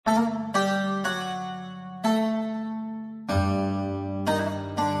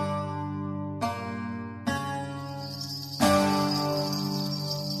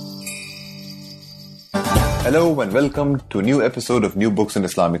Hello and welcome to a new episode of New Books in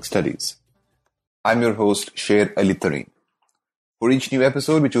Islamic Studies. I'm your host, Sher Ali Tareen. For each new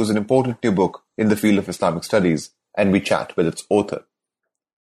episode, we choose an important new book in the field of Islamic studies and we chat with its author.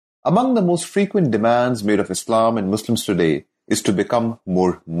 Among the most frequent demands made of Islam and Muslims today is to become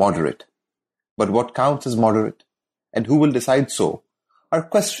more moderate. But what counts as moderate, and who will decide so, are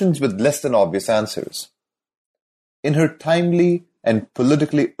questions with less than obvious answers. In her timely and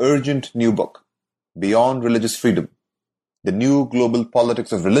politically urgent new book, Beyond Religious Freedom, The New Global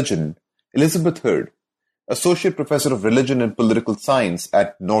Politics of Religion, Elizabeth Hurd, Associate Professor of Religion and Political Science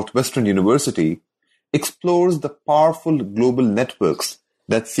at Northwestern University, explores the powerful global networks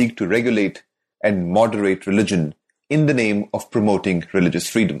that seek to regulate and moderate religion in the name of promoting religious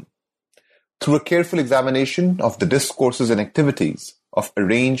freedom. Through a careful examination of the discourses and activities of a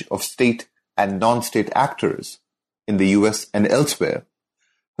range of state and non-state actors in the US and elsewhere,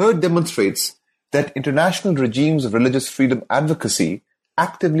 Hurd demonstrates that international regimes of religious freedom advocacy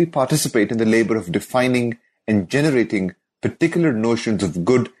actively participate in the labor of defining and generating particular notions of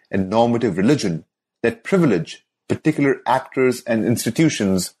good and normative religion that privilege particular actors and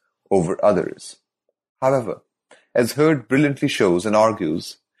institutions over others. However, as Hurd brilliantly shows and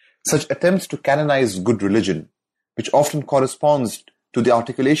argues, such attempts to canonize good religion, which often corresponds to the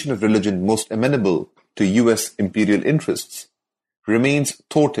articulation of religion most amenable to US imperial interests, remains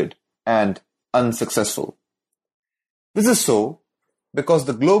thwarted and unsuccessful. This is so because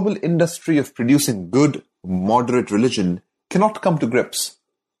the global industry of producing good, moderate religion cannot come to grips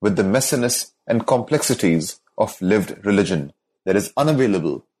with the messiness and complexities of lived religion that is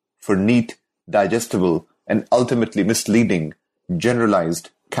unavailable for neat, digestible, and ultimately misleading generalized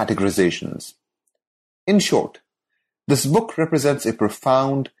categorizations. In short, this book represents a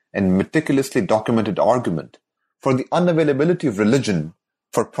profound and meticulously documented argument for the unavailability of religion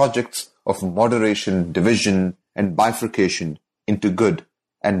for projects of moderation, division, and bifurcation into good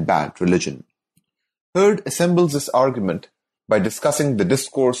and bad religion. Hurd assembles this argument by discussing the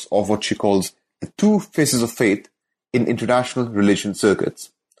discourse of what she calls the two faces of faith in international relation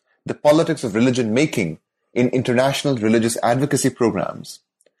circuits, the politics of religion making in international religious advocacy programs,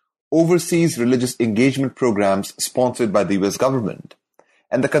 overseas religious engagement programs sponsored by the US government,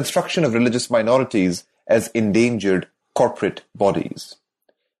 and the construction of religious minorities as endangered corporate bodies.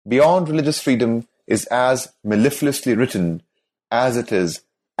 Beyond Religious Freedom is as mellifluously written as it is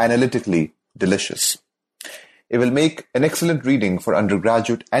analytically delicious. It will make an excellent reading for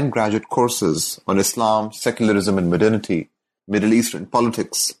undergraduate and graduate courses on Islam, secularism and modernity, Middle Eastern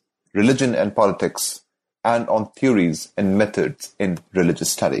politics, religion and politics, and on theories and methods in religious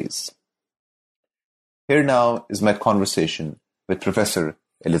studies. Here now is my conversation with Professor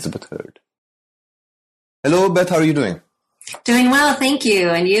Elizabeth Hurd. Hello, Beth, how are you doing? Doing well, thank you.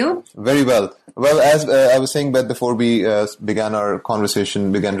 And you? Very well. Well, as I was saying, Beth, before we began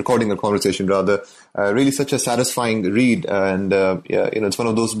recording our conversation, really such a satisfying read. And, it's one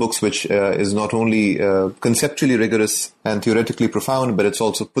of those books which is not only conceptually rigorous and theoretically profound, but it's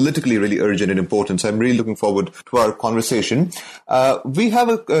also politically really urgent and important. So I'm really looking forward to our conversation. We have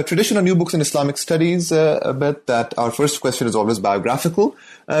a tradition on New Books in Islamic Studies, Beth, that our first question is always biographical.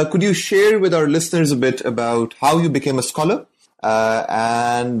 Could you share with our listeners a bit about how you became a scholar?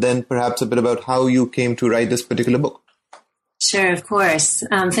 And then perhaps a bit about how you came to write this particular book. Sure, of course.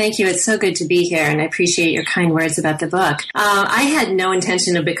 Thank you. It's so good to be here, and I appreciate your kind words about the book. I had no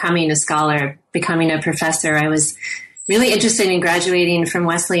intention of becoming a scholar, becoming a professor. I was really interested in graduating from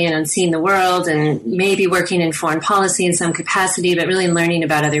Wesleyan and seeing the world and maybe working in foreign policy in some capacity, but really learning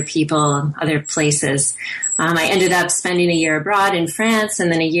about other people, other places. I ended up spending a year abroad in France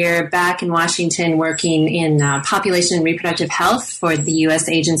and then a year back in Washington working in population and reproductive health for the U.S.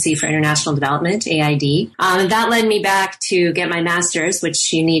 Agency for International Development, AID. That led me back to get my master's,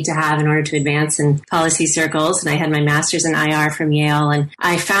 which you need to have in order to advance in policy circles. And I had my master's in IR from Yale. And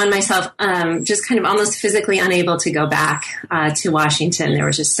I found myself just kind of almost physically unable to go back to Washington. There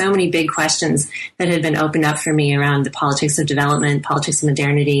were just so many big questions that had been opened up for me around the politics of development, politics of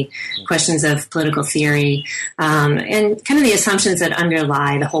modernity, questions of political theory, and kind of the assumptions that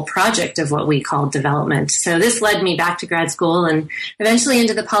underlie the whole project of what we call development. So this led me back to grad school and eventually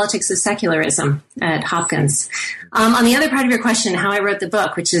into the politics of secularism at Hopkins. On the other part of your question, how I wrote the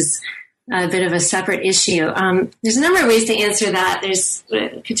book, which is a bit of a separate issue. There's a number of ways to answer that.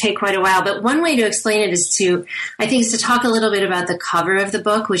 It could take quite a while, but one way to explain it is to talk a little bit about the cover of the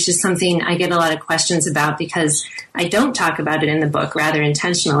book, which is something I get a lot of questions about because I don't talk about it in the book, rather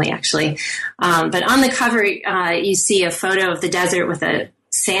intentionally, actually. But on the cover, you see a photo of the desert with a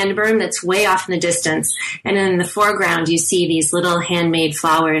sand berm that's way off in the distance. And in the foreground, you see these little handmade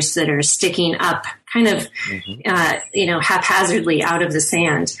flowers that are sticking up kind of, haphazardly out of the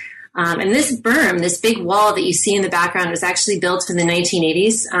sand. And this berm, this big wall that you see in the background, was actually built in the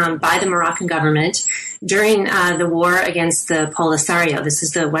 1980s by the Moroccan government during the war against the Polisario. This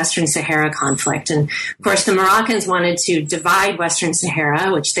is the Western Sahara conflict. And of course, the Moroccans wanted to divide Western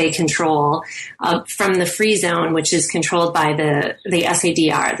Sahara, which they control, from the Free Zone, which is controlled by the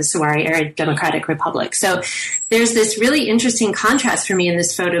SADR, the Sahrawi Arab Democratic Republic. So there's this really interesting contrast for me in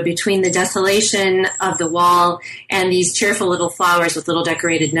this photo between the desolation of the wall and these cheerful little flowers with little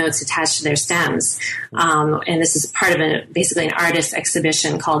decorated notes attached to their stems. And this is part of basically an artist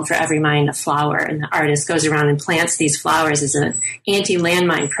exhibition called For Every Mind a Flower. And the artist goes around and plants these flowers as an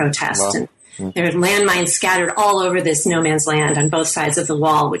anti-landmine protest. Wow. And there are landmines scattered all over this no man's land on both sides of the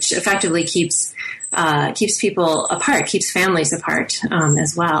wall, which effectively keeps people apart, keeps families apart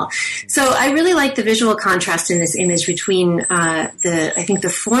as well. So I really like the visual contrast in this image between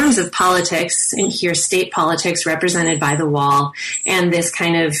the forms of politics, and here state politics represented by the wall, and this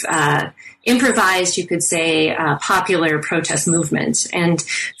kind of improvised, you could say, popular protest movement. And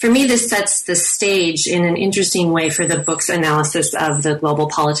for me, this sets the stage in an interesting way for the book's analysis of the global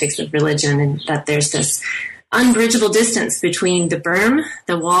politics of religion, and that there's this unbridgeable distance between the berm,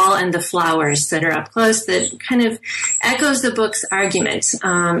 the wall, and the flowers that are up close that kind of echoes the book's argument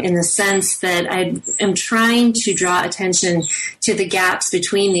in the sense that I am trying to draw attention to the gaps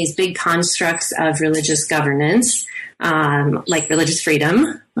between these big constructs of religious governance, like religious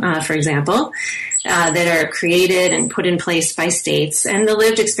freedom, for example, that are created and put in place by states, and the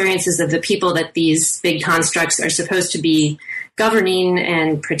lived experiences of the people that these big constructs are supposed to be governing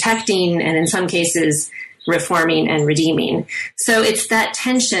and protecting, and in some cases, reforming and redeeming. So it's that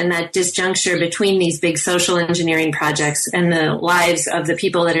tension, that disjuncture between these big social engineering projects and the lives of the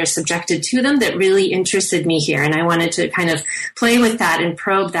people that are subjected to them that really interested me here. And I wanted to kind of play with that and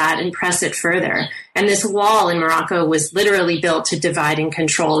probe that and press it further. And this wall in Morocco was literally built to divide and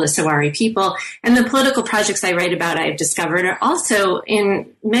control the Sahrawi people. And the political projects I write about, I've discovered, are also in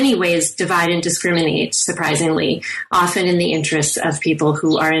many ways divide and discriminate, surprisingly, often in the interests of people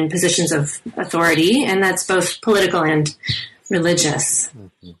who are in positions of authority. And that's both political and religious.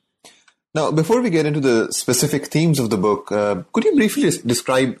 Mm-hmm. Now, before we get into the specific themes of the book, could you briefly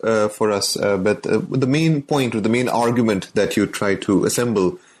describe for us, Beth, the main point or the main argument that you try to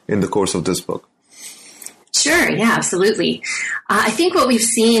assemble in the course of this book? Sure, yeah, absolutely. I think what we've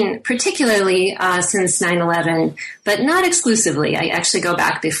seen, particularly since 9/11, but not exclusively, I actually go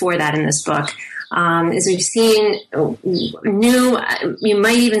back before that in this book, is we've seen new, you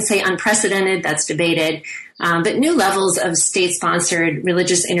might even say unprecedented, that's debated, but new levels of state-sponsored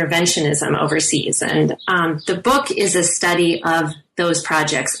religious interventionism overseas. And the book is a study of those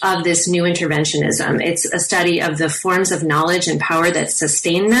projects, of this new interventionism. It's a study of the forms of knowledge and power that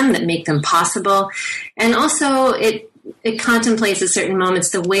sustain them, that make them possible. And also it contemplates at certain moments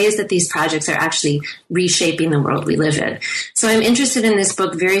the ways that these projects are actually reshaping the world we live in. So I'm interested in this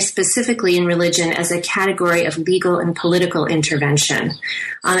book very specifically in religion as a category of legal and political intervention.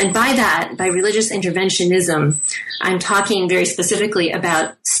 And by that, by religious interventionism, I'm talking very specifically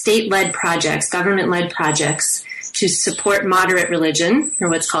about state-led projects, government-led projects, to support moderate religion, or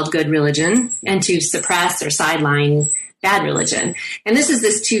what's called good religion, and to suppress or sideline bad religion. And this is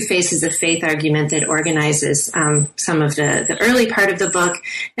this two faces of faith argument that organizes some of the early part of the book,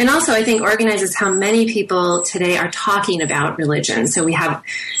 and also I think organizes how many people today are talking about religion. So we have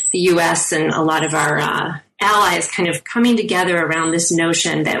the U.S. and a lot of our allies kind of coming together around this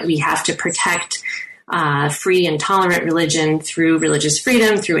notion that we have to protect free and tolerant religion through religious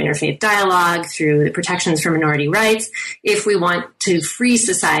freedom, through interfaith dialogue, through the protections for minority rights, if we want to free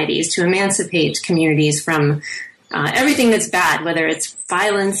societies, to emancipate communities from everything that's bad, whether it's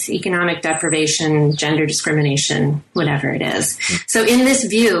violence, economic deprivation, gender discrimination, whatever it is. So in this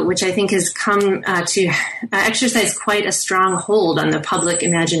view, which I think has come to exercise quite a strong hold on the public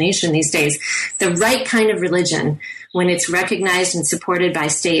imagination these days, the right kind of religion, when it's recognized and supported by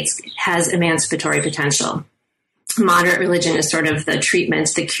states, has emancipatory potential. Moderate religion is sort of the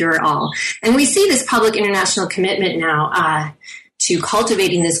treatment, the cure-all. And we see this public international commitment now to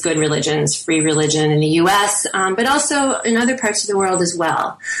cultivating this good religion, this free religion in the U.S., but also in other parts of the world as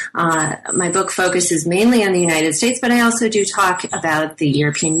well. My book focuses mainly on the United States, but I also do talk about the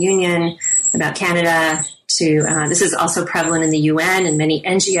European Union, about Canada, to, this is also prevalent in the UN and many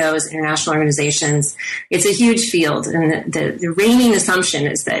NGOs, international organizations. It's a huge field. And the reigning assumption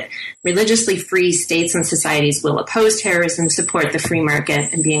is that religiously free states and societies will oppose terrorism, support the free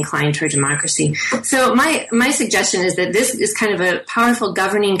market, and be inclined toward democracy. So my suggestion is that this is kind of a powerful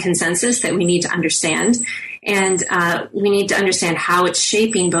governing consensus that we need to understand. And we need to understand how it's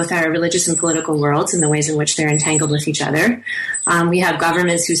shaping both our religious and political worlds and the ways in which they're entangled with each other. We have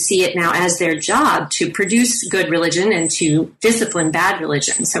governments who see it now as their job to produce good religion and to discipline bad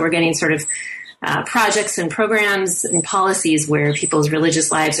religion. So we're getting sort of projects and programs and policies where people's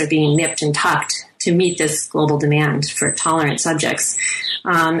religious lives are being nipped and tucked to meet this global demand for tolerant subjects.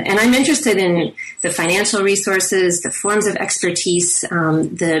 And I'm interested in the financial resources, the forms of expertise,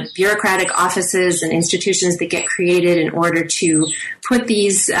 the bureaucratic offices and institutions that get created in order to put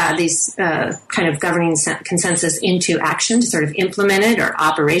these kind of governing consensus into action, to sort of implement it or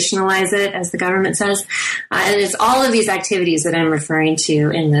operationalize it, as the government says. And it's all of these activities that I'm referring to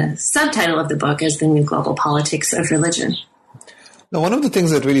in the subtitle of the book as the new global politics of religion. Now, one of the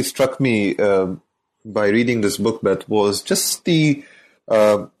things that really struck me by reading this book, Beth, was just the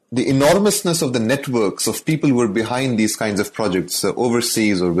enormousness of the networks of people who are behind these kinds of projects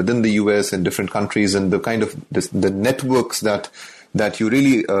overseas or within the US and different countries, and the kind of the networks that you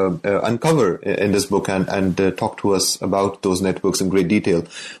really uncover in this book and talk to us about those networks in great detail.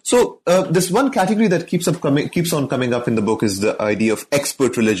 So this one category that keeps on coming up in the book is the idea of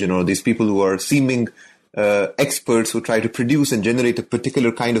expert religion, or these people who are seeming experts who try to produce and generate a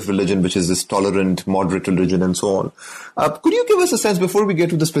particular kind of religion, which is this tolerant, moderate religion, and so on. Could you give us a sense, before we get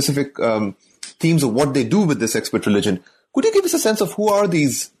to the specific themes of what they do with this expert religion, could you give us a sense of who are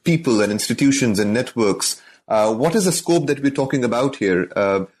these people and institutions and networks? What is the scope that we're talking about here?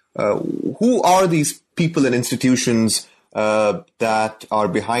 Who are these people and institutions that are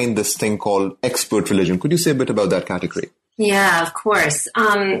behind this thing called expert religion? Could you say a bit about that category? Yeah, of course.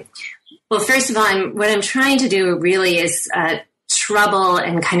 Well, first of all, what I'm trying to do really is trouble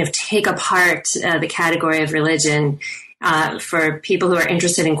and kind of take apart the category of religion for people who are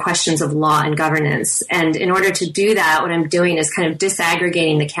interested in questions of law and governance. And in order to do that, what I'm doing is kind of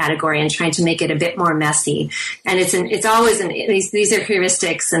disaggregating the category and trying to make it a bit more messy. And it's always these are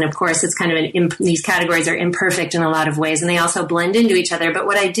heuristics, and of course, it's kind of these categories are imperfect in a lot of ways, and they also blend into each other. But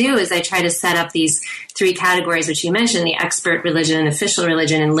what I do is I try to set up these three categories, which you mentioned: the expert religion, official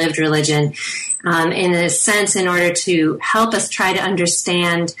religion, and lived religion. In a sense, in order to help us try to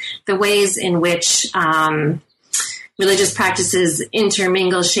understand the ways in which religious practices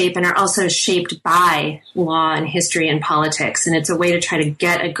intermingle, shape, and are also shaped by law and history and politics. And it's a way to try to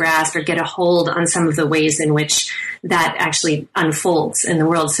get a grasp or get a hold on some of the ways in which that actually unfolds in the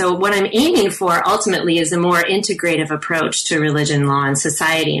world. So what I'm aiming for ultimately is a more integrative approach to religion, law, and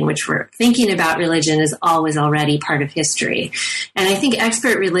society, in which we're thinking about religion as always already part of history. And I think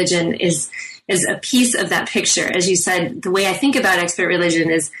expert religion is a piece of that picture. As you said, the way I think about expert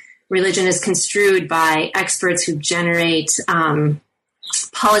religion is construed by experts who generate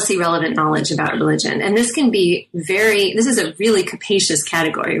policy-relevant knowledge about religion. And this is a really capacious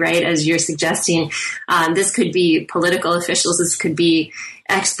category, right? As you're suggesting, this could be political officials, this could be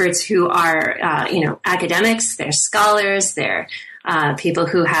experts who are, academics, they're scholars, they're people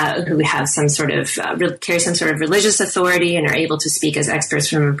who have some sort of carry some sort of religious authority and are able to speak as experts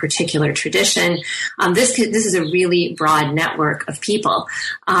from a particular tradition. This is a really broad network of people.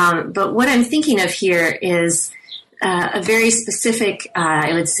 But what I'm thinking of here is a very specific,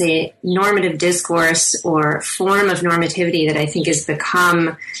 I would say, normative discourse or form of normativity that I think has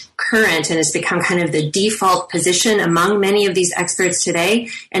become current and has become kind of the default position among many of these experts today.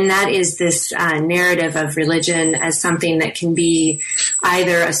 And that is this narrative of religion as something that can be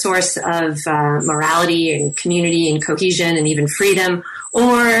either a source of morality and community and cohesion and even freedom,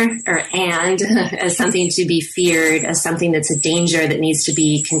 and as something to be feared, as something that's a danger that needs to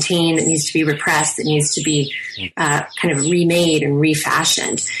be contained, that needs to be repressed, that needs to be kind of remade and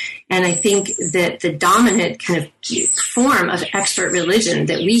refashioned. And I think that the dominant kind of form of expert religion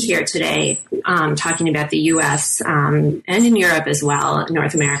that we hear today, talking about the U.S. And in Europe as well,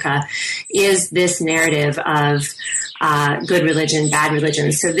 North America, is this narrative of good religion, bad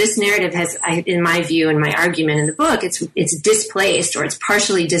religion. So this narrative has, in my view, in my argument in the book, it's displaced, or it's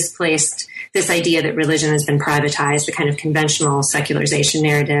partially displaced, this idea that religion has been privatized, the kind of conventional secularization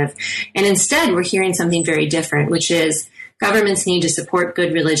narrative. And instead, we're hearing something very different, which is governments need to support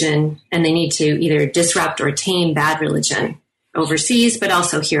good religion, and they need to either disrupt or tame bad religion overseas, but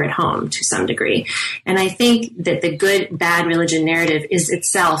also here at home to some degree. And I think that the good, bad religion narrative is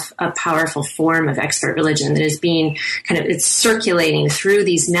itself a powerful form of expert religion that is being it's circulating through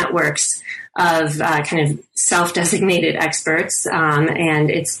these networks kind of self-designated experts, and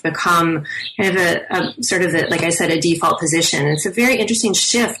it's become kind of a sort of, like I said, a default position. It's a very interesting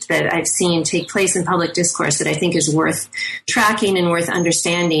shift that I've seen take place in public discourse that I think is worth tracking and worth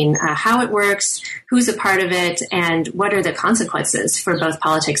understanding how it works, who's a part of it, and what are the consequences for both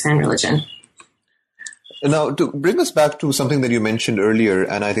politics and religion. Now, to bring us back to something that you mentioned earlier,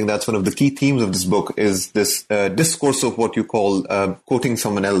 and I think that's one of the key themes of this book, is this discourse of what you call, quoting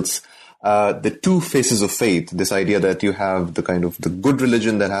someone else, the two faces of faith, this idea that you have the kind of the good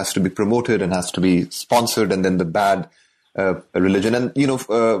religion that has to be promoted and has to be sponsored, and then the bad religion. And,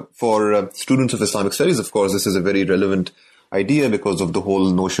 for students of Islamic studies, of course, this is a very relevant idea because of the whole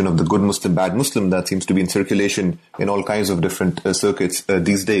notion of the good Muslim, bad Muslim that seems to be in circulation in all kinds of different circuits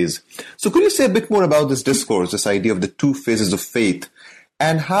these days. So could you say a bit more about this discourse, this idea of the two phases of faith,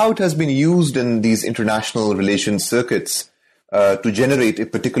 and how it has been used in these international relations circuits to generate a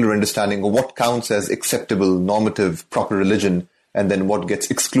particular understanding of what counts as acceptable, normative, proper religion, and then what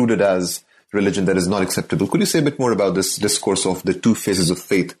gets excluded as religion that is not acceptable? Could you say a bit more about this discourse of the two phases of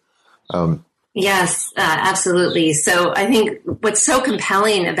faith? Yes, absolutely. So I think what's so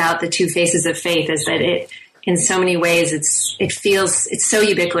compelling about the two faces of faith is that it, in so many ways, it's so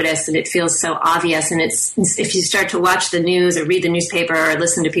ubiquitous and it feels so obvious. And if you start to watch the news or read the newspaper or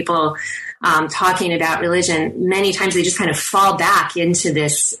listen to people talking about religion, many times they just kind of fall back into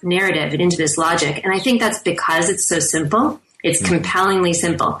this narrative and into this logic. And I think that's because it's so simple. It's compellingly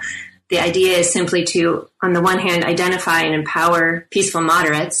simple. The idea is simply to, on the one hand, identify and empower peaceful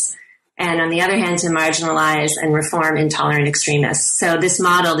moderates, and on the other hand, to marginalize and reform intolerant extremists. So this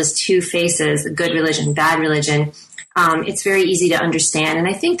model, this two faces, good religion, bad religion, it's very easy to understand. And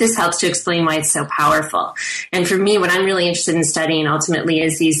I think this helps to explain why it's so powerful. And for me, what I'm really interested in studying ultimately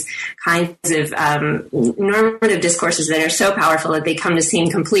is these kinds of normative discourses that are so powerful that they come to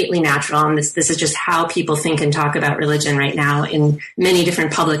seem completely natural. And this is just how people think and talk about religion right now in many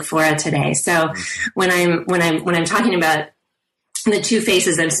different public fora today. So when I'm talking about the two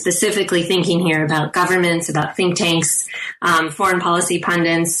faces, I'm specifically thinking here about governments, about think tanks, foreign policy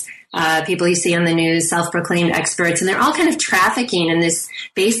pundits, people you see on the news, self-proclaimed experts, and they're all kind of trafficking in this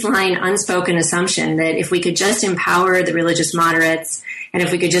baseline unspoken assumption that if we could just empower the religious moderates, and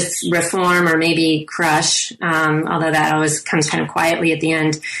if we could just reform or maybe crush, although that always comes kind of quietly at the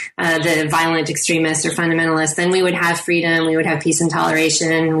end, the violent extremists or fundamentalists, then we would have freedom, we would have peace and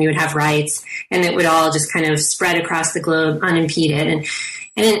toleration, we would have rights, and it would all just kind of spread across the globe unimpeded.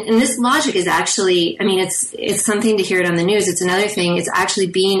 And this logic is actually, I mean, it's something to hear it on the news. It's another thing. It's actually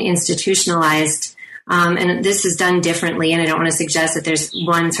being institutionalized. And this is done differently. And I don't want to suggest that there's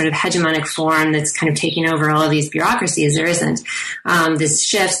one sort of hegemonic form that's kind of taking over all of these bureaucracies. There isn't. This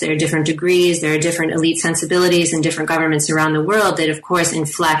shifts. There are different degrees. There are different elite sensibilities in different governments around the world that, of course,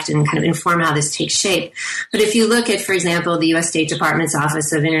 inflect and kind of inform how this takes shape. But if you look at, for example, the U.S. State Department's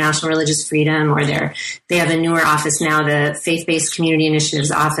Office of International Religious Freedom, or they have a newer office now, the Faith-Based Community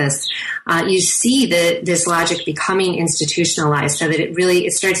Initiatives Office, you see this logic becoming institutionalized so that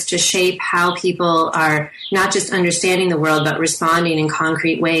it starts to shape how people are not just understanding the world, but responding in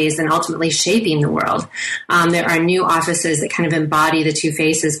concrete ways and ultimately shaping the world. There are new offices that kind of embody the two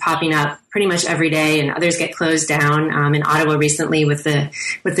faces popping up pretty much every day, and others get closed down. In Ottawa recently, with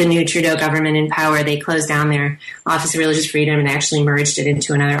the new Trudeau government in power, they closed down their Office of Religious Freedom and actually merged it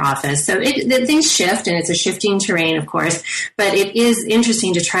into another office. So things shift, and it's a shifting terrain, of course, but it is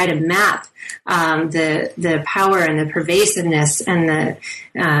interesting to try to map the power and the pervasiveness and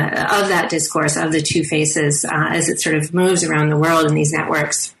of that discourse of the two faces as it sort of moves around the world in these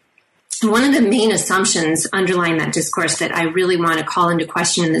networks. One of the main assumptions underlying that discourse that I really want to call into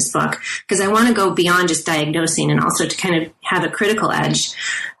question in this book, because I want to go beyond just diagnosing and also to kind of have a critical edge.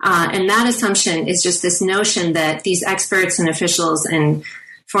 And that assumption is just this notion that these experts and officials and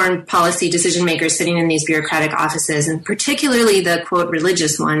foreign policy decision makers sitting in these bureaucratic offices, and particularly the, quote,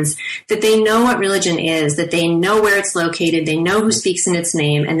 religious ones, that they know what religion is, that they know where it's located, they know who speaks in its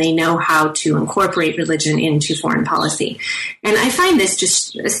name, and they know how to incorporate religion into foreign policy. And I find this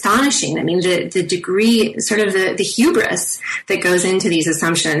just astonishing. I mean, the degree, sort of the hubris that goes into these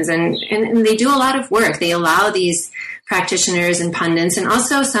assumptions. And they do a lot of work. They allow these practitioners and pundits, and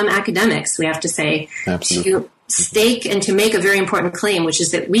also some academics, we have to say, absolutely, to stake and to make a very important claim, which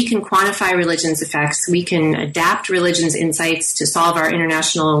is that we can quantify religion's effects, we can adapt religion's insights to solve our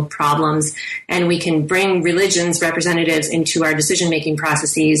international problems, and we can bring religion's representatives into our decision-making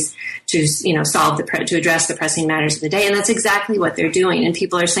processes to, to address the pressing matters of the day. And that's exactly what they're doing. And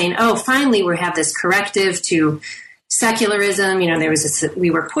people are saying, oh, finally we have this corrective to secularism.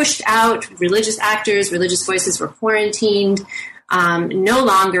 We were pushed out, religious actors, religious voices were quarantined. no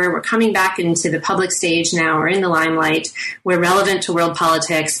longer, we're coming back into the public stage now, or in the limelight. We're relevant to world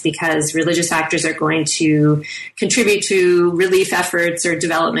politics because religious actors are going to contribute to relief efforts or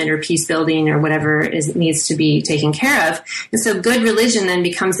development or peace building or whatever needs to be taken care of. And so good religion then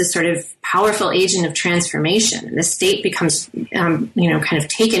becomes this sort of powerful agent of transformation. And the state becomes, kind of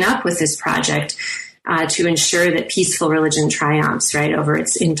taken up with this project to ensure that peaceful religion triumphs, right, over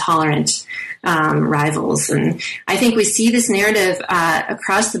its intolerant rivals. And I think we see this narrative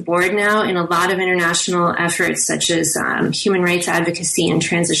across the board now in a lot of international efforts, such as human rights advocacy and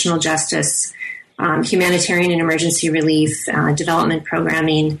transitional justice, humanitarian and emergency relief, development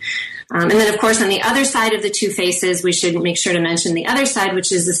programming. And then, of course, on the other side of the two faces, we should make sure to mention the other side,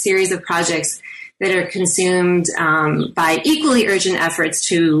 which is a series of projects that are consumed by equally urgent efforts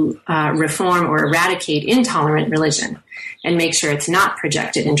to reform or eradicate intolerant religion and make sure it's not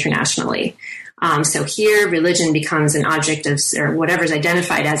projected internationally. So here, religion becomes an object of, or whatever's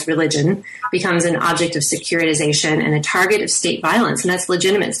identified as religion, becomes an object of securitization and a target of state violence, and that's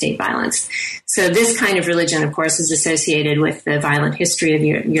legitimate state violence. So this kind of religion, of course, is associated with the violent history of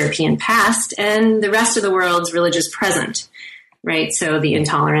European past and the rest of the world's religious present, right? So the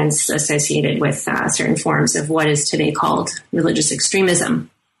intolerance associated with certain forms of what is today called religious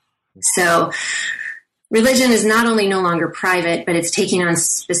extremism. So religion is not only no longer private, but it's taking on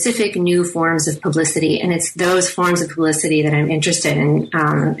specific new forms of publicity, and it's those forms of publicity that I'm interested in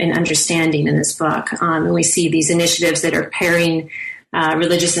understanding in this book. And we see these initiatives that are pairing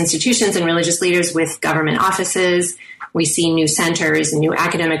religious institutions and religious leaders with government offices. We see new centers and new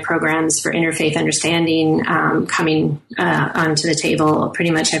academic programs for interfaith understanding coming onto the table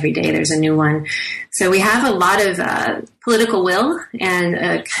pretty much every day. There's a new one. So we have a lot of political will and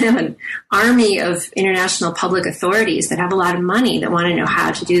a kind of an army of international public authorities that have a lot of money that want to know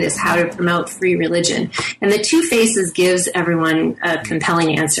how to do this, how to promote free religion. And the Two Faces gives everyone a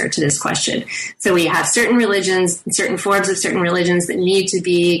compelling answer to this question. So we have certain religions, certain forms of certain religions that need to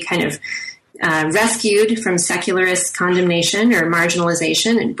be kind of rescued from secularist condemnation or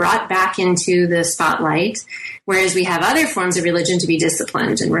marginalization and brought back into the spotlight, whereas we have other forms of religion to be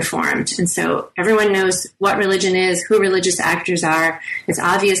disciplined and reformed. And so everyone knows what religion is, who religious actors are. It's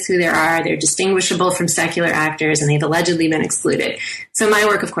obvious who they are. They're distinguishable from secular actors, and they've allegedly been excluded. So my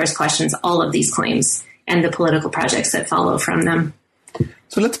work, of course, questions all of these claims and the political projects that follow from them.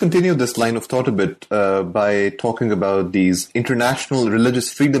 So let's continue this line of thought a bit by talking about these international religious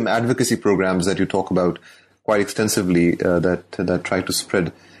freedom advocacy programs that you talk about quite extensively that try to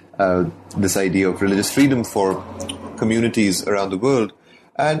spread this idea of religious freedom for communities around the world.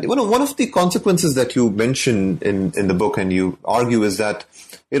 And one of the consequences that you mention in the book and you argue is that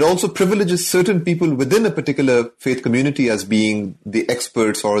it also privileges certain people within a particular faith community as being the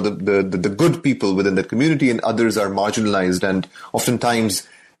experts or the good people within that community, and others are marginalized. And oftentimes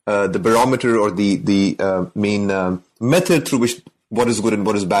the barometer or the main method through which what is good and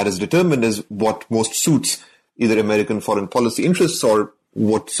what is bad is determined is what most suits either American foreign policy interests or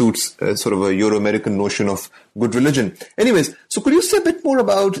what suits sort of a Euro-American notion of good religion. Anyways, so could you say a bit more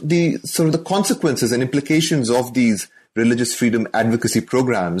about the sort of the consequences and implications of these religious freedom advocacy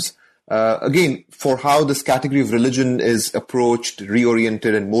programs, again, for how this category of religion is approached,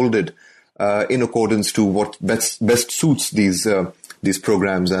 reoriented, and molded in accordance to what best suits these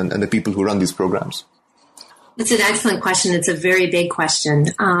programs and the people who run these programs? It's an excellent question. It's a very big question.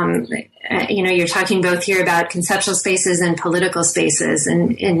 You're talking both here about conceptual spaces and political spaces,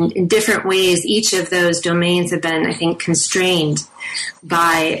 and in different ways, each of those domains have been, I think, constrained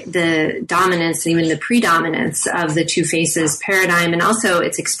by the dominance, even the predominance of the Two Faces paradigm, and also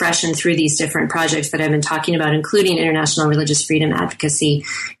its expression through these different projects that I've been talking about, including international religious freedom advocacy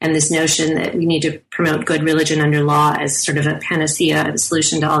and this notion that we need to promote good religion under law as sort of a panacea, a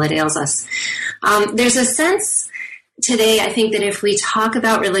solution to all that ails us. There's a sense today, I think, that if we talk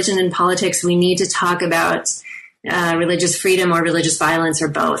about religion and politics, we need to talk about religious freedom or religious violence or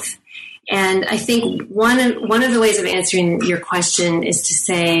both. And I think one of the ways of answering your question is to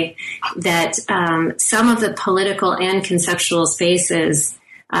say that some of the political and conceptual spaces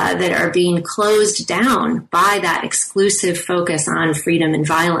that are being closed down by that exclusive focus on freedom and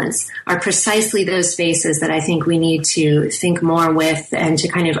violence are precisely those spaces that I think we need to think more with and to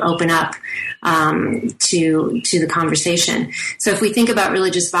kind of open up to the conversation. So if we think about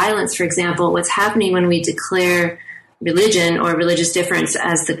religious violence, for example, what's happening when we declare religion or religious difference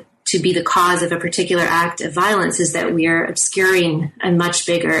as to be the cause of a particular act of violence is that we are obscuring a much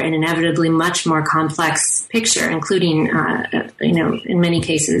bigger and inevitably much more complex picture, including, in many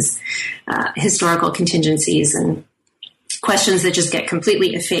cases, historical contingencies and questions that just get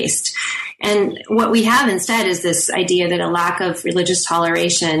completely effaced. And what we have instead is this idea that a lack of religious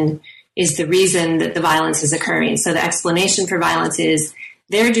toleration is the reason that the violence is occurring. So the explanation for violence is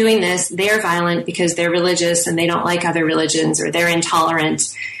they're doing this, they're violent because they're religious and they don't like other religions, or they're intolerant.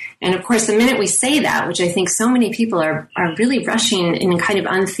 And of course, the minute we say that, which I think so many people are really rushing in a kind of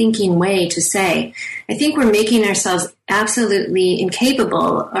unthinking way to say, I think we're making ourselves absolutely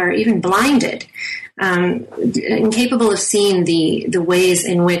incapable or even blinded, incapable of seeing the ways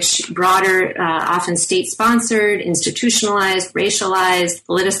in which broader, often state-sponsored, institutionalized, racialized,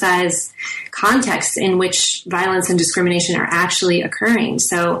 politicized contexts in which violence and discrimination are actually occurring.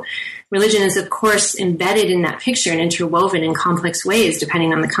 So religion is, of course, embedded in that picture and interwoven in complex ways,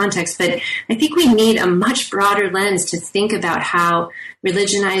 depending on the context. But I think we need a much broader lens to think about how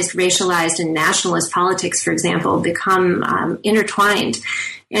religionized, racialized, and nationalist politics, for example, become intertwined.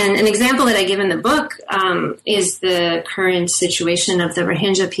 And an example that I give in the book is the current situation of the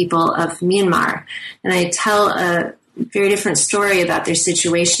Rohingya people of Myanmar. And I tell a very different story about their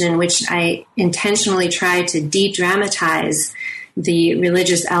situation in which I intentionally try to de-dramatize the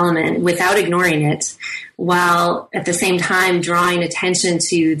religious element without ignoring it, while at the same time drawing attention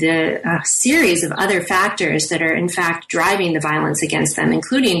to the series of other factors that are in fact driving the violence against them,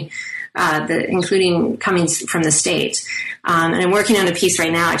 including coming from the state. And I'm working on a piece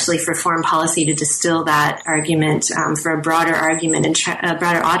right now, actually, for Foreign Policy to distill that argument for a broader argument and a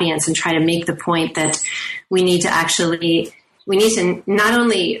broader audience, and try to make the point that we need to not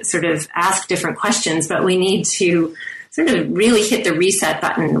only sort of ask different questions, but we need to sort of really hit the reset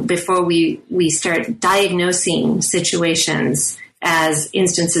button before we start diagnosing situations as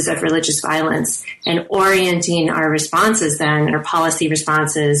instances of religious violence and orienting our responses then, our policy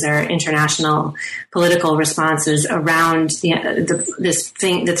responses, our international political responses around this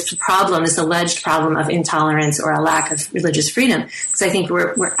problem, this alleged problem of intolerance or a lack of religious freedom. Because I think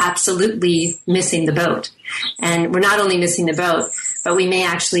we're absolutely missing the boat. And we're not only missing the boat, but we may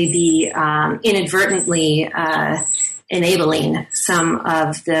actually be inadvertently enabling some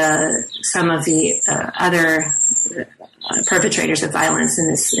of the other perpetrators of violence,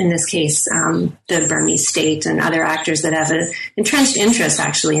 in this case, the Burmese state and other actors that have an entrenched interest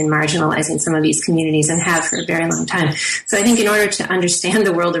actually in marginalizing some of these communities and have for a very long time. So I think in order to understand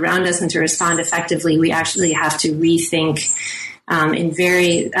the world around us and to respond effectively, we actually have to rethink in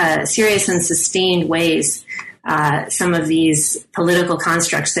very serious and sustained ways some of these political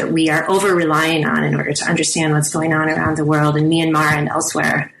constructs that we are over-relying on in order to understand what's going on around the world in Myanmar and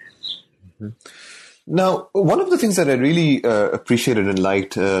elsewhere. Mm-hmm. Now, one of the things that I really appreciated and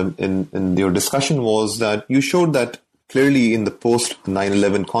liked in your discussion was that you showed that clearly in the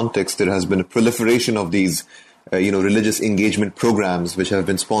post-9/11 context, there has been a proliferation of these religious engagement programs which have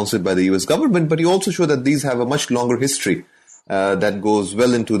been sponsored by the U.S. government, but you also show that these have a much longer history that goes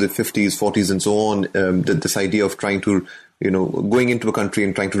well into the 50s, 40s, and so on. This idea of trying to, going into a country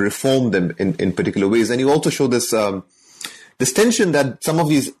and trying to reform them in particular ways. And you also show this tension that some of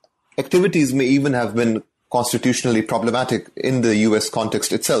these activities may even have been constitutionally problematic in the U.S.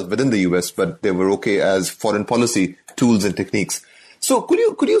 context itself, within the U.S., but they were okay as foreign policy tools and techniques. So could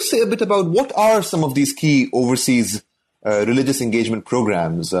you say a bit about what are some of these key overseas religious engagement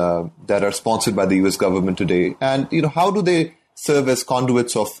programs that are sponsored by the U.S. government today? And, how do they serve as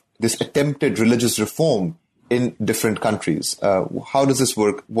conduits of this attempted religious reform in different countries? How does this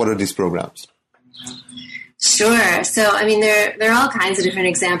work? What are these programs? Sure. So, there are all kinds of different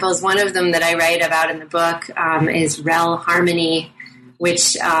examples. One of them that I write about in the book is Rel Harmony,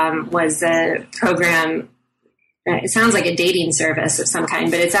 which was a program. It sounds like a dating service of some kind,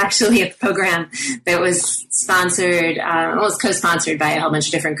 but it's actually a program that was sponsored, was co-sponsored by a whole bunch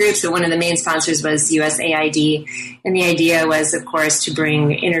of different groups. So one of the main sponsors was USAID. And the idea was, of course, to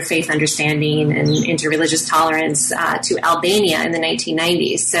bring interfaith understanding and interreligious tolerance to Albania in the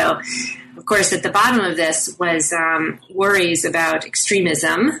 1990s. So, of course, at the bottom of this was worries about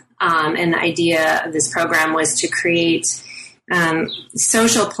extremism. And the idea of this program was to create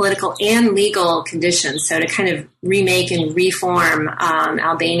social, political, and legal conditions. So to kind of remake and reform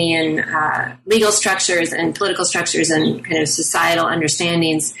Albanian legal structures and political structures and kind of societal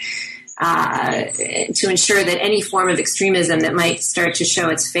understandings to ensure that any form of extremism that might start to show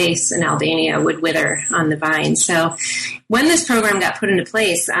its face in Albania would wither on the vine. So when this program got put into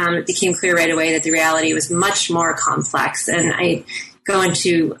place, it became clear right away that the reality was much more complex. And I go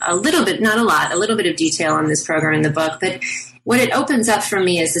into a little bit, not a lot, a little bit of detail on this program in the book. But what it opens up for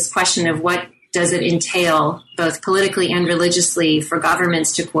me is this question of what does it entail, both politically and religiously, for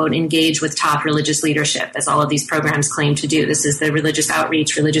governments to, quote, engage with top religious leadership, as all of these programs claim to do. This is the religious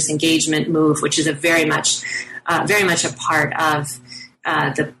outreach, religious engagement move, which is very much a part of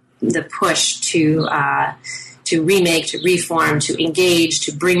the the push to remake, to reform, to engage,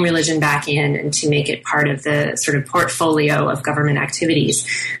 to bring religion back in, and to make it part of the sort of portfolio of government activities.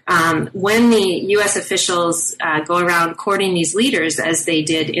 When the U.S. officials go around courting these leaders, as they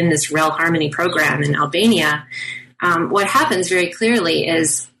did in this Rel Harmony program in Albania, what happens very clearly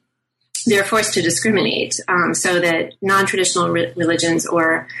is they're forced to discriminate, so that non-traditional religions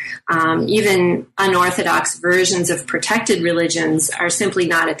or even unorthodox versions of protected religions are simply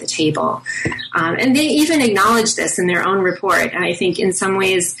not at the table. And they even acknowledge this in their own report. And I think in some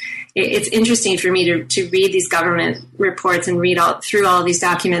ways it's interesting for me to read these government reports and read through all of these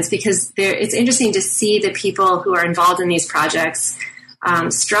documents, because it's interesting to see the people who are involved in these projects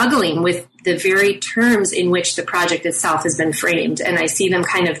struggling with the very terms in which the project itself has been framed. And I see them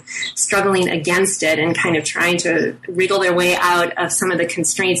kind of struggling against it and kind of trying to wriggle their way out of some of the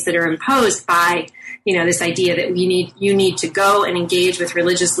constraints that are imposed by, this idea that you need to go and engage with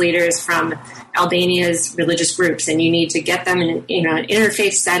religious leaders from Albania's religious groups, and you need to get them in an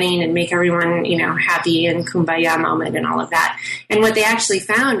interfaith setting and make everyone, happy and kumbaya moment and all of that. And what they actually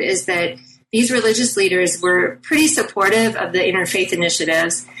found is that these religious leaders were pretty supportive of the interfaith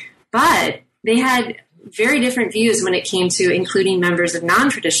initiatives, but they had very different views when it came to including members of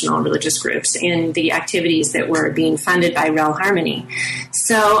non-traditional religious groups in the activities that were being funded by Rel Harmony.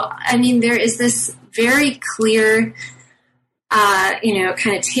 So, there is this very clear, kind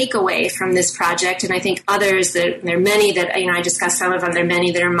of takeaway from this project, and I think others, there are many that, I discussed some of them, there are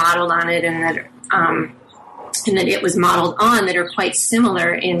many that are modeled on it and that it was modeled on, that are quite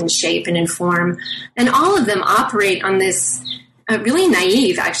similar in shape and in form. And all of them operate on this really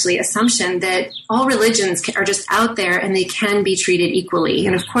naive, actually, assumption that all religions are just out there and they can be treated equally.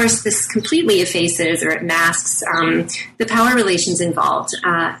 And of course, this completely effaces or it masks the power relations involved.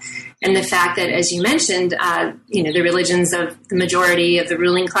 And the fact that, as you mentioned, the religions of the majority of the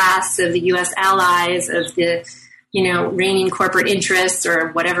ruling class, of the U.S. allies, of the reigning corporate interests or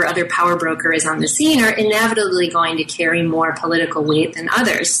whatever other power broker is on the scene, are inevitably going to carry more political weight than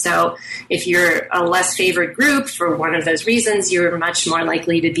others. So if you're a less favored group for one of those reasons, you're much more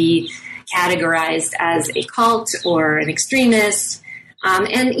likely to be categorized as a cult or an extremist.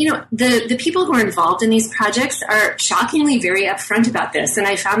 The people who are involved in these projects are shockingly very upfront about this. And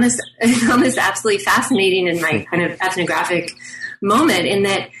I found this absolutely fascinating in my kind of ethnographic moment, in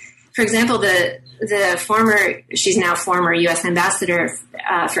that, for example, she's now former U.S. ambassador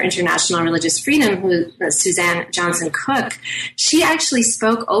for international religious freedom, Suzanne Johnson Cook, she actually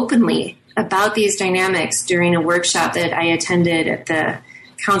spoke openly about these dynamics during a workshop that I attended at the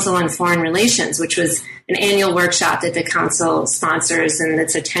Council on Foreign Relations, which was an annual workshop that the Council sponsors and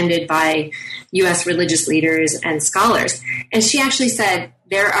that's attended by U.S. religious leaders and scholars. And she actually said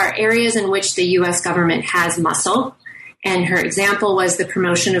there are areas in which the U.S. government has muscle, and her example was the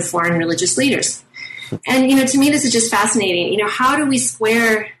promotion of foreign religious leaders. And, to me, this is just fascinating. How do we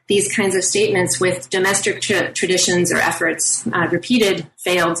square these kinds of statements with domestic traditions or efforts, repeated,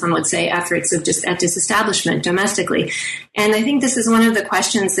 failed, some would say, efforts of at disestablishment domestically? And I think this is one of the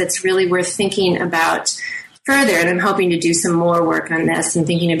questions that's really worth thinking about further. And I'm hoping to do some more work on this and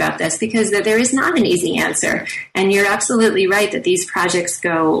thinking about this, because there is not an easy answer. And you're absolutely right that these projects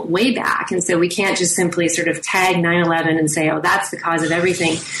go way back. And so we can't just simply sort of tag 9/11 and say, oh, that's the cause of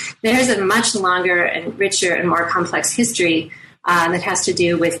everything. There's a much longer and richer and more complex history that has to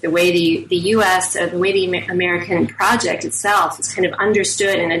do with the way the U.S., the way the American project itself is kind of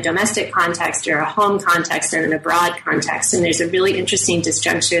understood in a domestic context or a home context and in a broad context. And there's a really interesting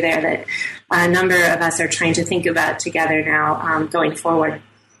disjuncture there that a number of us are trying to think about together now going forward.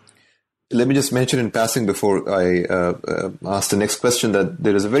 Let me just mention in passing before I ask the next question that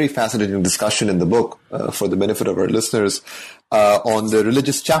there is a very fascinating discussion in the book for the benefit of our listeners on the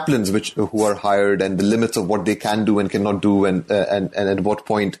religious chaplains who are hired and the limits of what they can do and cannot do, and at what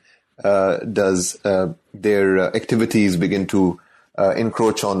point does their activities begin to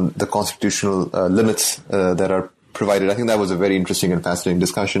encroach on the constitutional limits that are provided. I think that was a very interesting and fascinating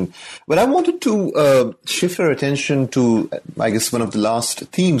discussion. But I wanted to shift our attention to, I guess, one of the last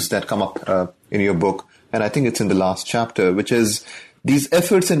themes that come up in your book, and I think it's in the last chapter, which is these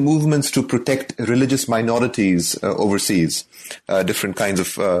efforts and movements to protect religious minorities overseas, different kinds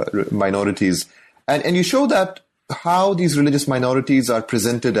of minorities. And you show that how these religious minorities are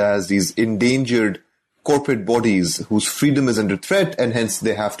presented as these endangered corporate bodies whose freedom is under threat, and hence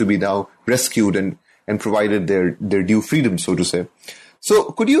they have to be now rescued and provided their due freedom, so to say.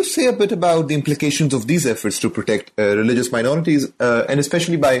 So could you say a bit about the implications of these efforts to protect religious minorities, and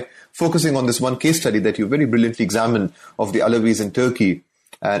especially by focusing on this one case study that you very brilliantly examined of the Alawis in Turkey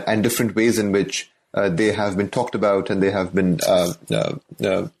and different ways in which they have been talked about and they have been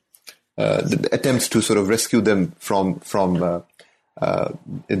the attempts to sort of rescue them from the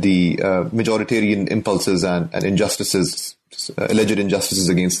majoritarian impulses and injustices, alleged injustices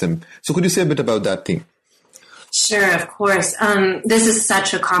against them. So could you say a bit about that theme? Sure, of course. This is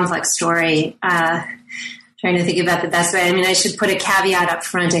such a complex story. Trying to think about the best way. I mean, I should put a caveat up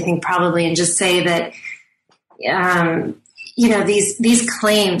front, I think, probably, and just say that, these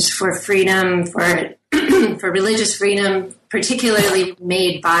claims for freedom, for for religious freedom, particularly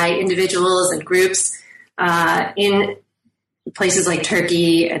made by individuals and groups in places like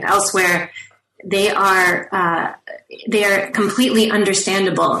Turkey and elsewhere, they are completely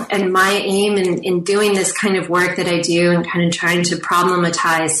understandable. And my aim in doing this kind of work that I do and kind of trying to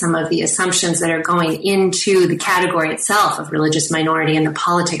problematize some of the assumptions that are going into the category itself of religious minority and the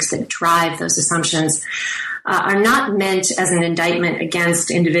politics that drive those assumptions are not meant as an indictment against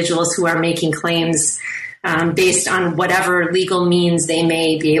individuals who are making claims based on whatever legal means they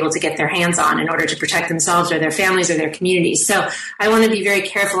may be able to get their hands on in order to protect themselves or their families or their communities. So I want to be very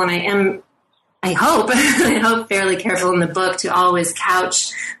careful, and I hope fairly careful in the book to always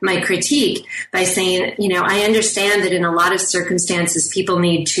couch my critique by saying, I understand that in a lot of circumstances, people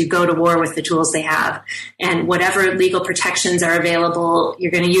need to go to war with the tools they have, and whatever legal protections are available,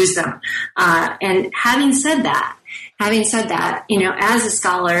 you're going to use them. And having said that, as a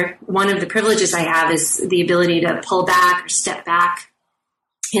scholar, one of the privileges I have is the ability to pull back or step back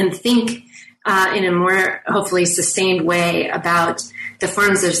and think in a more hopefully sustained way about the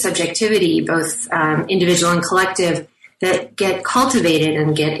forms of subjectivity, both individual and collective, that get cultivated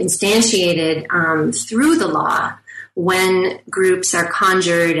and get instantiated through the law when groups are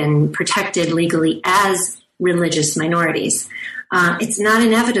conjured and protected legally as religious minorities. It's not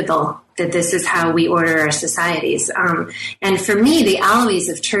inevitable that this is how we order our societies. And for me, the Alevis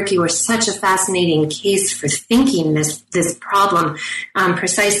of Turkey were such a fascinating case for thinking this problem,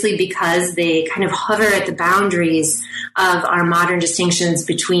 precisely because they kind of hover at the boundaries of our modern distinctions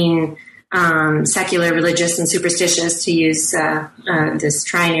between secular, religious, and superstitious, to use this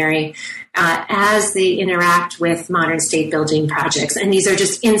trinary, as they interact with modern state-building projects. And these are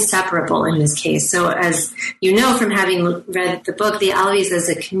just inseparable in this case. So as you know from having read the book, the Alevis as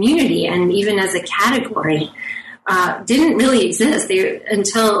a community and even as a category didn't really exist.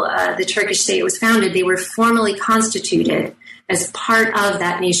 Until the Turkish state was founded, they were formally constituted as part of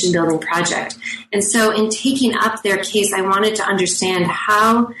that nation-building project. And so in taking up their case, I wanted to understand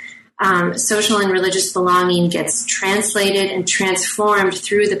how social and religious belonging gets translated and transformed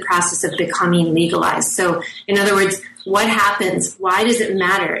through the process of becoming legalized. So, in other words, what happens? Why does it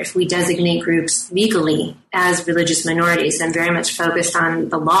matter if we designate groups legally as religious minorities? I'm very much focused on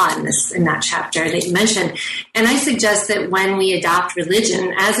the law in that chapter that you mentioned. And I suggest that when we adopt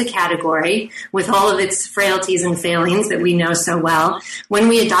religion as a category, with all of its frailties and failings that we know so well, when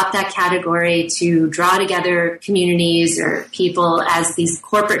we adopt that category to draw together communities or people as these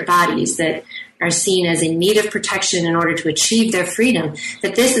corporate bodies that are seen as in need of protection in order to achieve their freedom,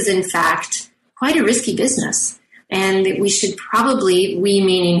 that this is in fact quite a risky business. And that we should probably, we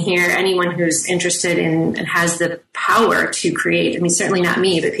meaning here, anyone who's interested in and has the power to create, I mean, certainly not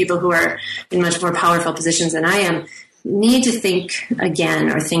me, but people who are in much more powerful positions than I am, need to think again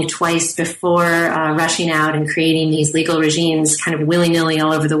or think twice before rushing out and creating these legal regimes kind of willy-nilly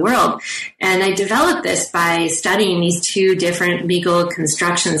all over the world. And I developed this by studying these two different legal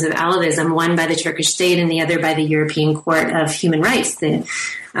constructions of Alevism, one by the Turkish state and the other by the European Court of Human Rights, the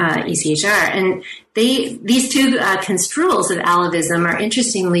ECHR. And these two construals of Alevism are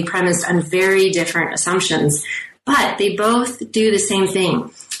interestingly premised on very different assumptions, but they both do the same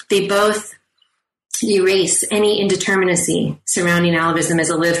thing. They both erase any indeterminacy surrounding Alevism as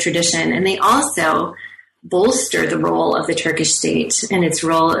a lived tradition, and they also bolster the role of the Turkish state and its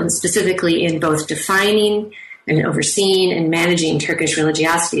role, and specifically in both defining and overseeing and managing Turkish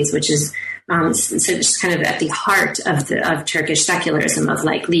religiosities, which is so just kind of at the heart of Turkish secularism, of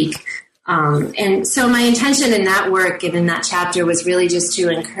laiklik. And so my intention in that work and in that chapter was really just to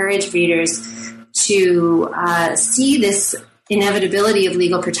encourage readers to see this inevitability of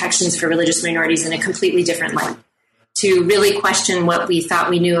legal protections for religious minorities in a completely different light, to really question what we thought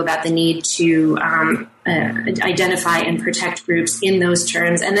we knew about the need to identify and protect groups in those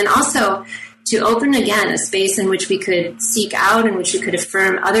terms, and then also to open again a space in which we could seek out, in which we could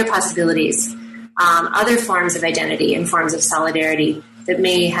affirm other possibilities, other forms of identity and forms of solidarity that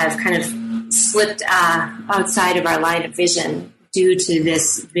may have kind of slipped outside of our line of vision due to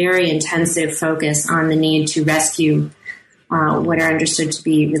this very intensive focus on the need to rescue what are understood to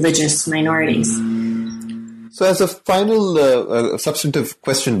be religious minorities. So as a final substantive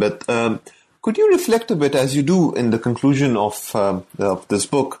question, Beth, could you reflect a bit, as you do in the conclusion of this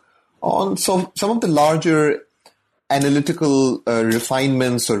book, on some of the larger analytical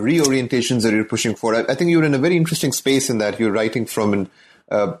refinements or reorientations that you're pushing for. I think you're in a very interesting space in that you're writing from an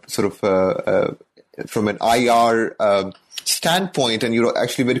from an IR standpoint, and you're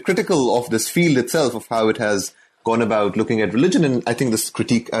actually very critical of this field itself, of how it has gone about looking at religion. And I think this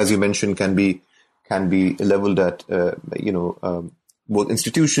critique, as you mentioned, can be leveled at both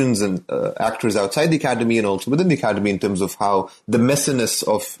institutions and actors outside the academy and also within the academy, in terms of how the messiness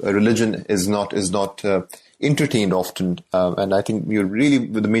of religion is not entertained often. And I think you're really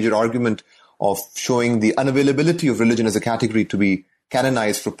with the major argument of showing the unavailability of religion as a category to be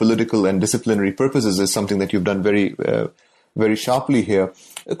canonized for political and disciplinary purposes is something that you've done very, very sharply here.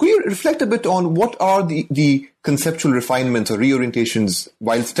 Could you reflect a bit on what are the conceptual refinements or reorientations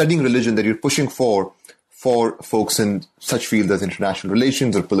while studying religion that you're pushing for folks in such fields as international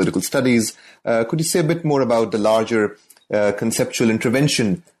relations or political studies? Could you say a bit more about the larger conceptual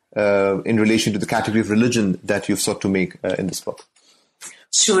intervention in relation to the category of religion that you've sought to make in this book?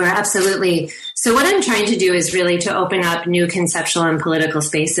 Sure, absolutely. So what I'm trying to do is really to open up new conceptual and political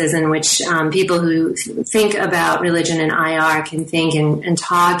spaces in which people who think about religion and IR can think and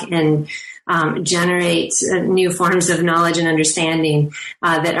talk and generate new forms of knowledge and understanding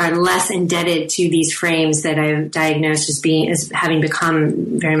that are less indebted to these frames that I've diagnosed as having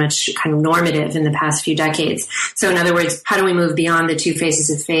become very much kind of normative in the past few decades. So in other words, how do we move beyond the two faces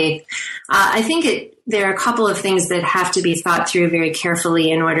of faith? I think there are a couple of things that have to be thought through very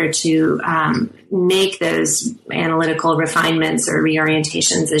carefully in order to make those analytical refinements or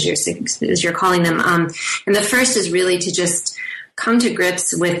reorientations, as you're calling them. And the first is really to just come to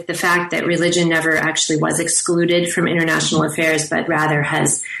grips with the fact that religion never actually was excluded from international affairs, but rather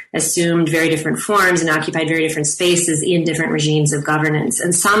has assumed very different forms and occupied very different spaces in different regimes of governance.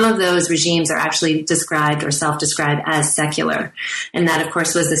 And some of those regimes are actually described or self-described as secular. And that, of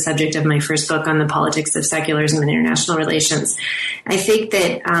course, was the subject of my first book on the politics of secularism and international relations. I think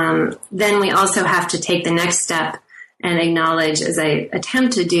that then we also have to take the next step and acknowledge, as I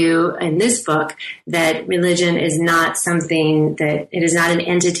attempt to do in this book, that religion is not something that, it is not an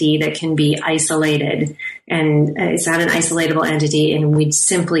entity that can be isolated, and it's not an isolatable entity, and we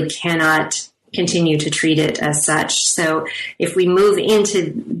simply cannot continue to treat it as such. So if we move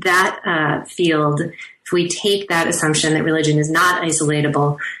into that field, if we take that assumption that religion is not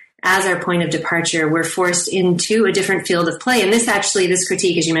isolatable as our point of departure, we're forced into a different field of play. And this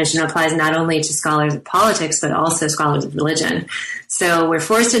critique, as you mentioned, applies not only to scholars of politics, but also scholars of religion. So we're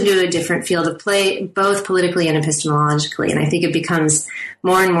forced into a different field of play, both politically and epistemologically. And I think it becomes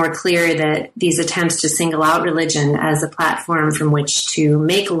more and more clear that these attempts to single out religion as a platform from which to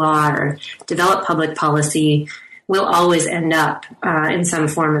make law or develop public policy will always end up in some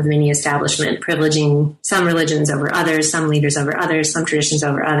form of mini establishment, privileging some religions over others, some leaders over others, some traditions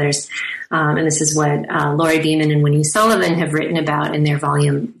over others. And this is what Laurie Beeman and Winnie Sullivan have written about in their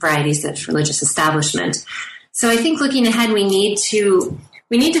volume, Varieties of Religious Establishment. So I think looking ahead, we need to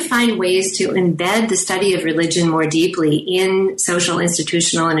find ways to embed the study of religion more deeply in social,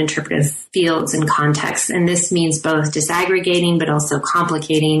 institutional, and interpretive fields and contexts. And this means both disaggregating, but also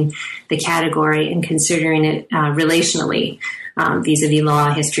complicating the category and considering it relationally, vis-a-vis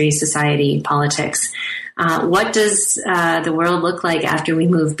law, history, society, politics. What does the world look like after we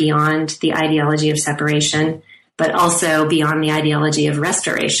move beyond the ideology of separation, but also beyond the ideology of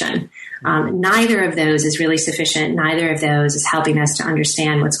restoration? Neither of those is really sufficient. Neither of those is helping us to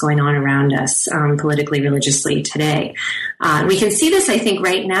understand what's going on around us politically, religiously today. We can see this, I think,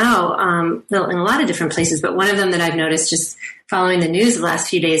 right now in a lot of different places, but one of them that I've noticed just following the news the last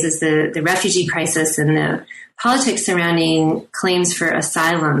few days is the refugee crisis and the politics surrounding claims for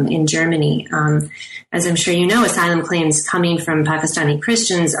asylum in Germany. As I'm sure you know, asylum claims coming from Pakistani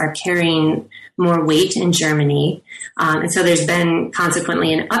Christians are carrying more weight in Germany. And so there's been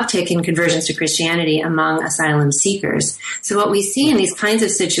consequently an uptick in conversions to Christianity among asylum seekers. So what we see in these kinds of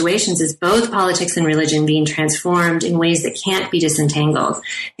situations is both politics and religion being transformed in ways that can't be disentangled.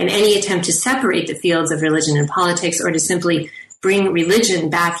 And any attempt to separate the fields of religion and politics or to simply bring religion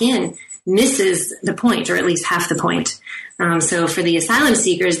back in misses the point, or at least half the point. So for the asylum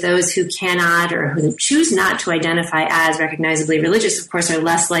seekers, those who cannot or who choose not to identify as recognizably religious, of course, are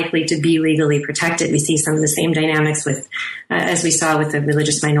less likely to be legally protected. We see some of the same dynamics with, as we saw with the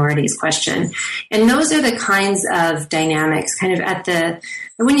religious minorities question. And those are the kinds of dynamics kind of at the,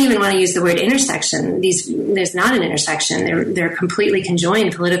 I wouldn't even want to use the word intersection. There's not an intersection. They're completely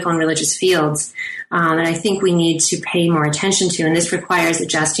conjoined political and religious fields. And I think we need to pay more attention to, and this requires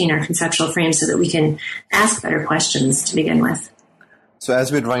adjusting our conceptual frame so that we can ask better questions to begin with. So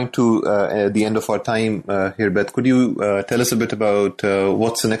as we're drawing to the end of our time here, Beth, could you tell us a bit about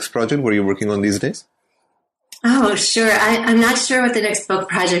what's the next project? What are you working on these days? Oh, sure. I'm not sure what the next book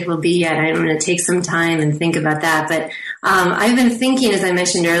project will be yet. I'm going to take some time and think about that. But I've been thinking, as I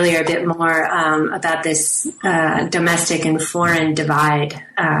mentioned earlier, a bit more about this domestic and foreign divide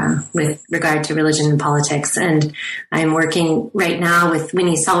with regard to religion and politics. And I'm working right now with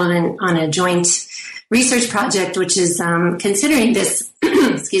Winnie Sullivan on a joint research project, which is considering this,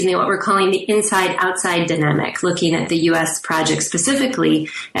 what we're calling the inside-outside dynamic, looking at the U.S. project specifically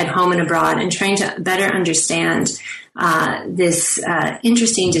at home and abroad and trying to better understand this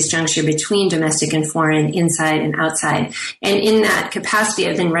interesting disjuncture between domestic and foreign, inside and outside. And in that capacity,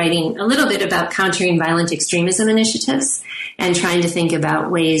 I've been writing a little bit about countering violent extremism initiatives and trying to think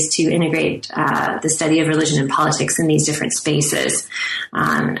about ways to integrate the study of religion and politics in these different spaces.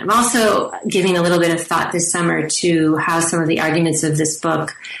 I'm also giving a little bit of thought this summer to how some of the arguments of this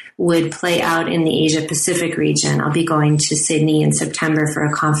book would play out in the Asia-Pacific region. I'll be going to Sydney in September for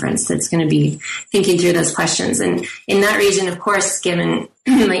a conference that's going to be thinking through those questions. And in that region, of course, given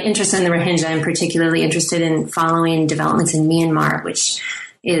my interest in the Rohingya, I'm particularly interested in following developments in Myanmar, which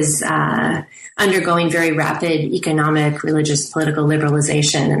is undergoing very rapid economic, religious, political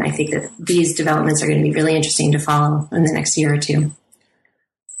liberalization. And I think that these developments are going to be really interesting to follow in the next year or two.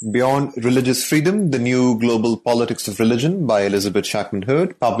 Beyond Religious Freedom, The New Global Politics of Religion by Elizabeth Chapman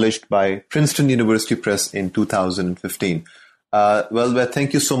Hurd, published by Princeton University Press in 2015. Well, Beth,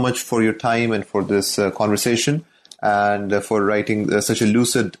 thank you so much for your time and for this conversation and for writing such a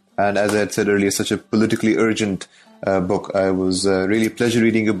lucid and, as I had said earlier, such a politically urgent book. It was really a pleasure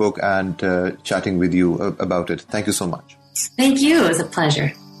reading your book and chatting with you about it. Thank you so much. Thank you. It was a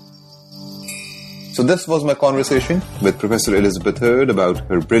pleasure. So this was my conversation with Professor Elizabeth Hurd about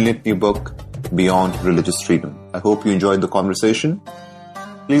her brilliant new book, Beyond Religious Freedom. I hope you enjoyed the conversation.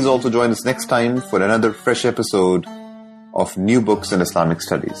 Please also join us next time for another fresh episode of New Books in Islamic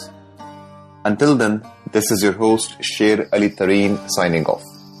Studies. Until then, this is your host, Sher Ali Tareen, signing off.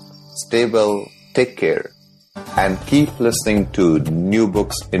 Stay well, take care, and keep listening to New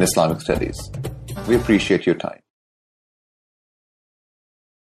Books in Islamic Studies. We appreciate your time.